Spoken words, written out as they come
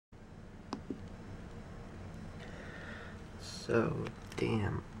so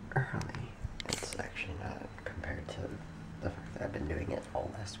damn early. It's actually not compared to the fact that I've been doing it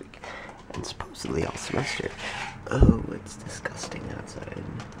all last week and supposedly all semester. Oh, it's disgusting outside.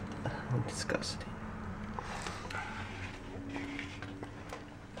 Oh, disgusting.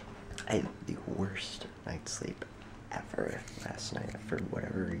 I had the worst night's sleep ever last night for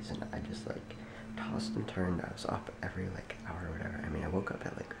whatever reason. I just like tossed and turned. I was up every like hour or whatever. I mean, I woke up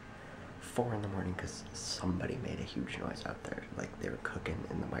at like 4 in the morning because somebody made a huge noise out there. Like they were cooking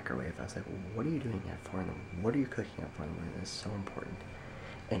in the microwave. I was like, what are you doing at 4 in the morning? What are you cooking at 4 in the morning? This is so important.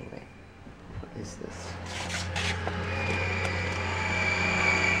 Anyway, what is this?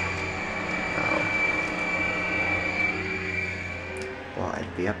 Oh. Well,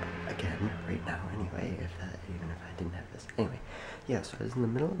 I'd be up again right now anyway, even if I didn't have this. Anyway, yeah, so I was in the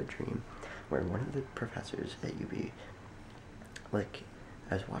middle of a dream where one of the professors at UB, like,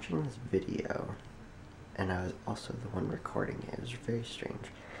 I was watching this video, and I was also the one recording it. It was very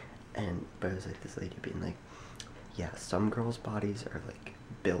strange. But it was like this lady being like, yeah, some girls' bodies are like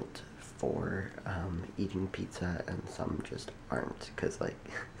built for eating pizza, and some just aren't, because like,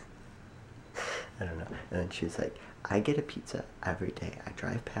 I don't know. And then she was like, I get a pizza every day. I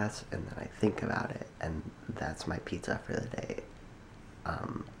drive past and then I think about it, and that's my pizza for the day.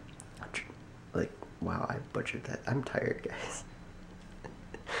 Like, wow, I butchered that. I'm tired, guys.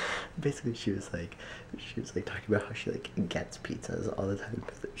 Basically, she was like talking about how she like gets pizzas all the time.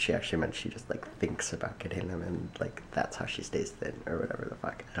 She actually meant she just like thinks about getting them, and like that's how she stays thin or whatever the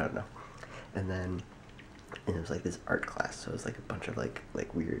fuck. I don't know. And it was like this art class, so it was like a bunch of like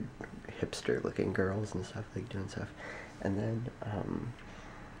weird hipster looking girls and stuff, like doing stuff. And then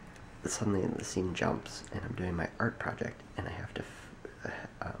suddenly the scene jumps, and I'm doing my art project, and I have to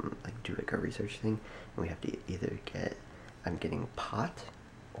like do like a research thing, and we have to either get, I'm getting pot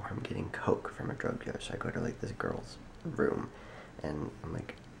or I'm getting coke from a drug dealer. So I go to like this girl's room, and I'm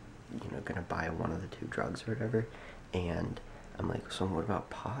like, you know, gonna buy one of the two drugs or whatever, and I'm like, so what about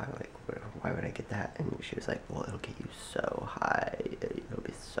pot? Like, why would I get that? And she was like, well, it'll get you so high, it'll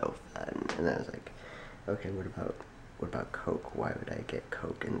be so fun. And I was like, okay, what about coke? Why would I get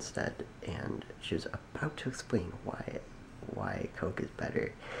coke instead? And she was about to explain why coke is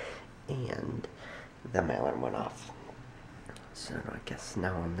better, and then my alarm went off. So I guess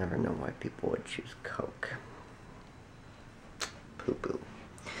now I'll never know why people would choose coke. Poo-poo.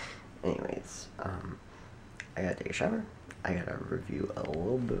 Anyways, I gotta take a shower. I gotta review a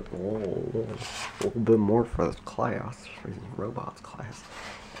little bit more for this class, for this robots class,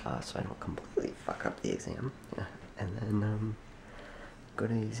 so I don't completely fuck up the exam. Yeah, and then go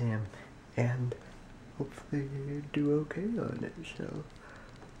to the exam and hopefully do okay on it. So,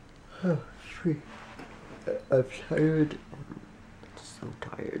 I'm tired. I'm so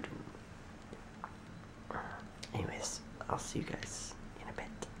tired. Anyways, I'll see you guys in a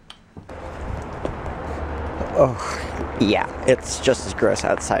bit. Oh, yeah, it's just as gross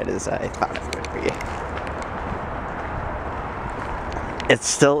outside as I thought it would be. It's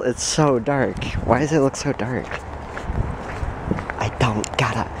so dark. Why does it look so dark? I don't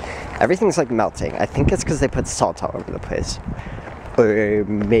gotta. Everything's like melting. I think it's because they put salt all over the place. Or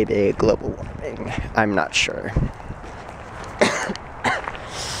maybe global warming. I'm not sure.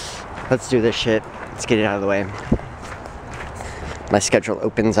 Let's do this shit. Let's get it out of the way. My schedule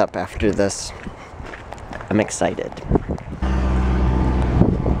opens up after this. I'm excited.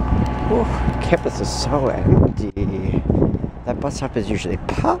 Ooh, campus is so empty. That bus stop is usually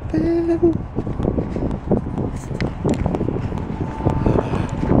popping.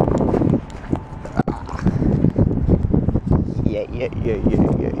 Yeah.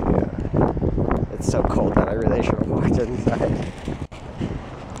 It's so cold that I really should have walked inside.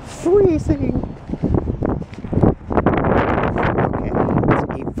 Freezing! Okay,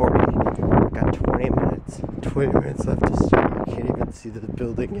 it's 8:40. Got 20 minutes. 20 minutes left to start. I can't even see the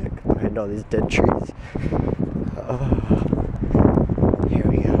building yet behind all these dead trees. Here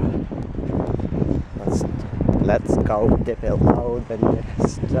we go. Let's go dip it low and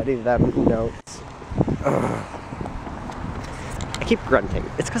study them notes. I keep grunting.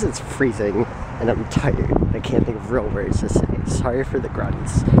 It's because it's freezing and I'm tired. I can't think of real words to say. Sorry for the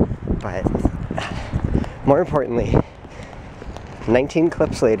grunts. But more importantly, 19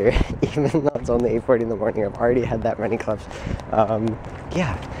 clips later, even though it's only 8:40 in the morning, I've already had that many clips.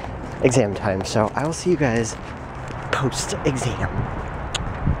 Yeah, exam time. So I will see you guys post-exam.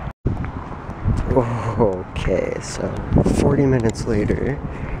 Okay, so 40 minutes later.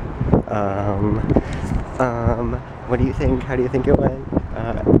 What do you think? How do you think it went?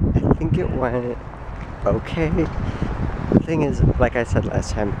 I think it went okay. The thing is, like I said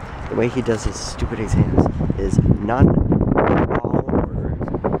last time, the way he does his stupid exams is none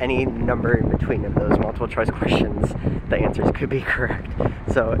any number in between of those multiple choice questions, the answers could be correct.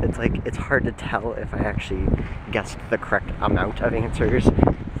 So it's like, it's hard to tell if I actually guessed the correct amount of answers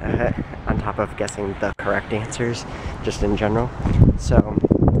on top of guessing the correct answers, just in general. So,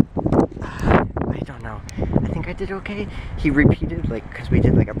 I don't know. I think I did okay. He repeated, like, because we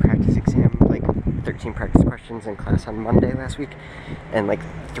did like a practice exam, like 13 practice questions in class on Monday last week, and like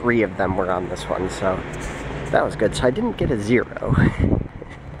 3 of them were on this one, so that was good. So I didn't get a 0.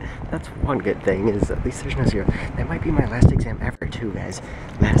 That's one good thing, is at least there's no 0. That might be my last exam ever too, guys.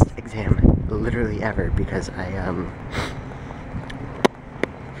 Last exam literally ever, because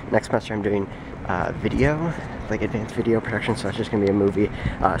next semester I'm doing video, like advanced video production, so it's just gonna be a movie,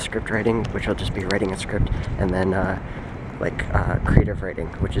 script writing, which will just be writing a script, and then creative writing,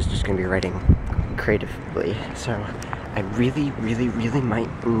 which is just gonna be writing creatively. So I really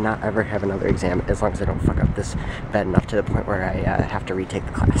might not ever have another exam, as long as I don't fuck up this bad enough to the point where I have to retake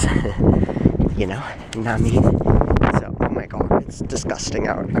the class. You know, not me. So, oh my god, it's disgusting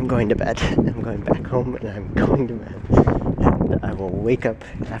out. I'm going to bed. I'm going back home and I'm going to bed. And I will wake up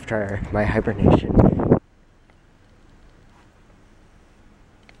after my hibernation.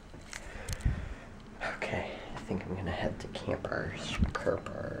 Okay, I think I'm gonna head to Campers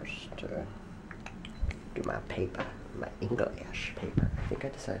to do my paper, my English paper. I think I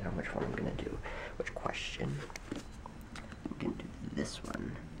decided on which one I'm gonna do, which question. I'm gonna do this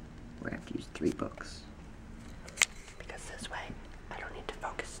one, where I have to use 3 books. Because this way, I don't need to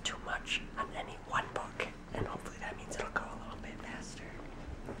focus too much on any one book, and hopefully that means it'll go a little bit faster.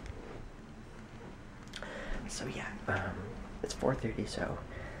 So yeah, it's 4:30, so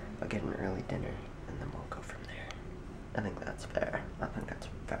I'll get an early dinner, and then we'll go from there. I think that's fair. I think that's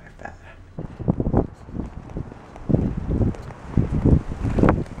very fair.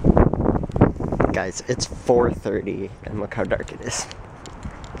 Guys, it's 4:30, and look how dark it is.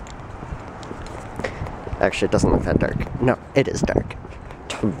 Actually, it doesn't look that dark. No, it is dark.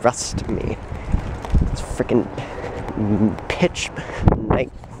 Trust me. It's freaking pitch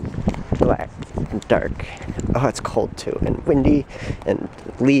night black and dark. Oh, it's cold too, and windy, and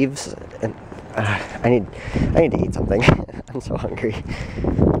leaves, and I need to eat something. I'm so hungry.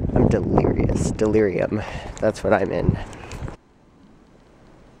 I'm delirious. Delirium. That's what I'm in.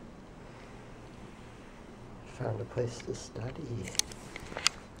 Found a place to study.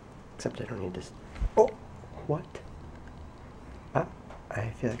 Except I don't need to. Oh, what? I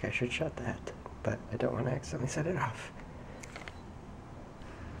feel like I should shut that, but I don't want to accidentally set it off.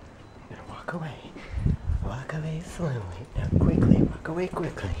 I'm gonna walk away. Walk away slowly. Now quickly. Walk away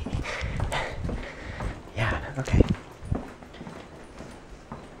quickly. Yeah, okay.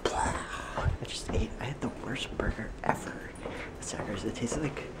 I just ate. I had the worst burger ever. The Sackers. It tasted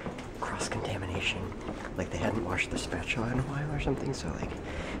like cross-contamination. Like they hadn't washed the spatula in a while or something, so like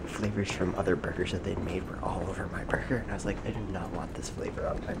flavors from other burgers that they'd made were all over my burger, and I was like, I do not want this flavor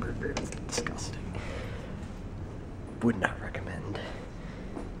on my burger. It's disgusting. Would not recommend.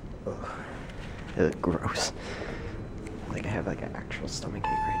 Ugh. It looked gross. Like I have like an actual stomachache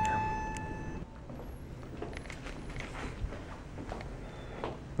right now.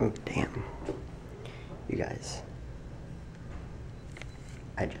 Oh damn. You guys.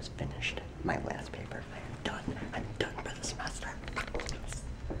 I just finished my last paper. I'm done. I'm done for the semester.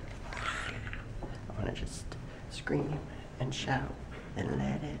 I want to just scream and shout and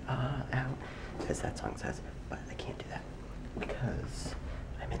let it all out, as that song says, but I can't do that because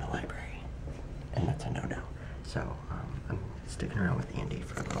I'm in a library, and that's a no-no. So I'm sticking around with Andy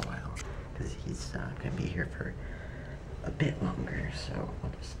for a little while because he's going to be here for a bit longer, so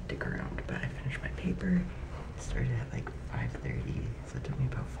I'll just stick around. But I finished my paper. It started at like 5:30, so it took me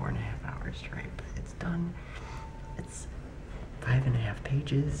about 4.5 hours to write, but it's done. It's 5.5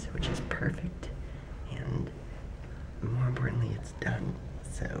 pages, which is perfect, and more importantly, it's done.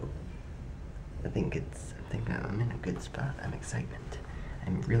 So I think I'm in a good spot. I'm excitement.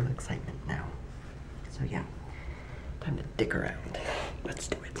 I'm real excitement now. So yeah, time to dick around. Let's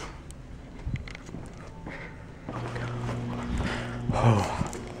do it. Oh.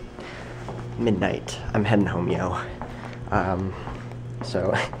 Midnight. I'm heading home, yo.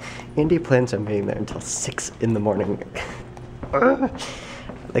 So Andy plans on being there until 6 in the morning.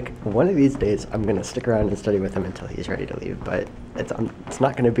 Like one of these days I'm gonna stick around and study with him until he's ready to leave, but it's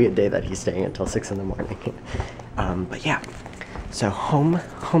not gonna be a day that he's staying until 6 in the morning. But yeah, so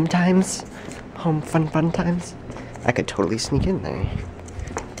home times, fun times. I could totally sneak in there,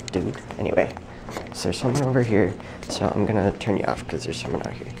 dude. Anyway, so there's someone over here, so I'm gonna turn you off because there's someone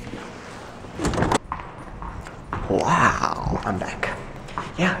out here. Wow, I'm back.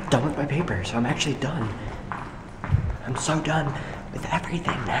 Yeah, done with my paper, so I'm actually done. I'm so done. with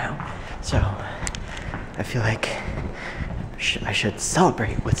everything now. So I feel like I should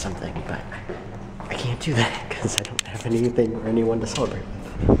celebrate with something, but I can't do that because I don't have anything or anyone to celebrate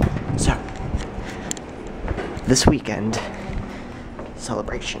with. So this weekend,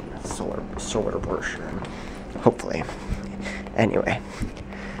 celebration, celebration, hopefully. Anyway,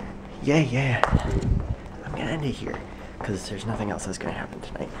 yeah. I'm gonna end it here because there's nothing else that's gonna happen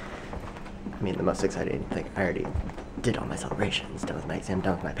tonight. I mean, the most exciting thing, I already did all my celebrations, done with my exam,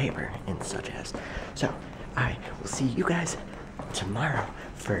 done with my paper, and such as. So, I will see you guys tomorrow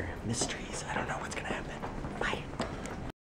for mysteries. I don't know what's gonna happen.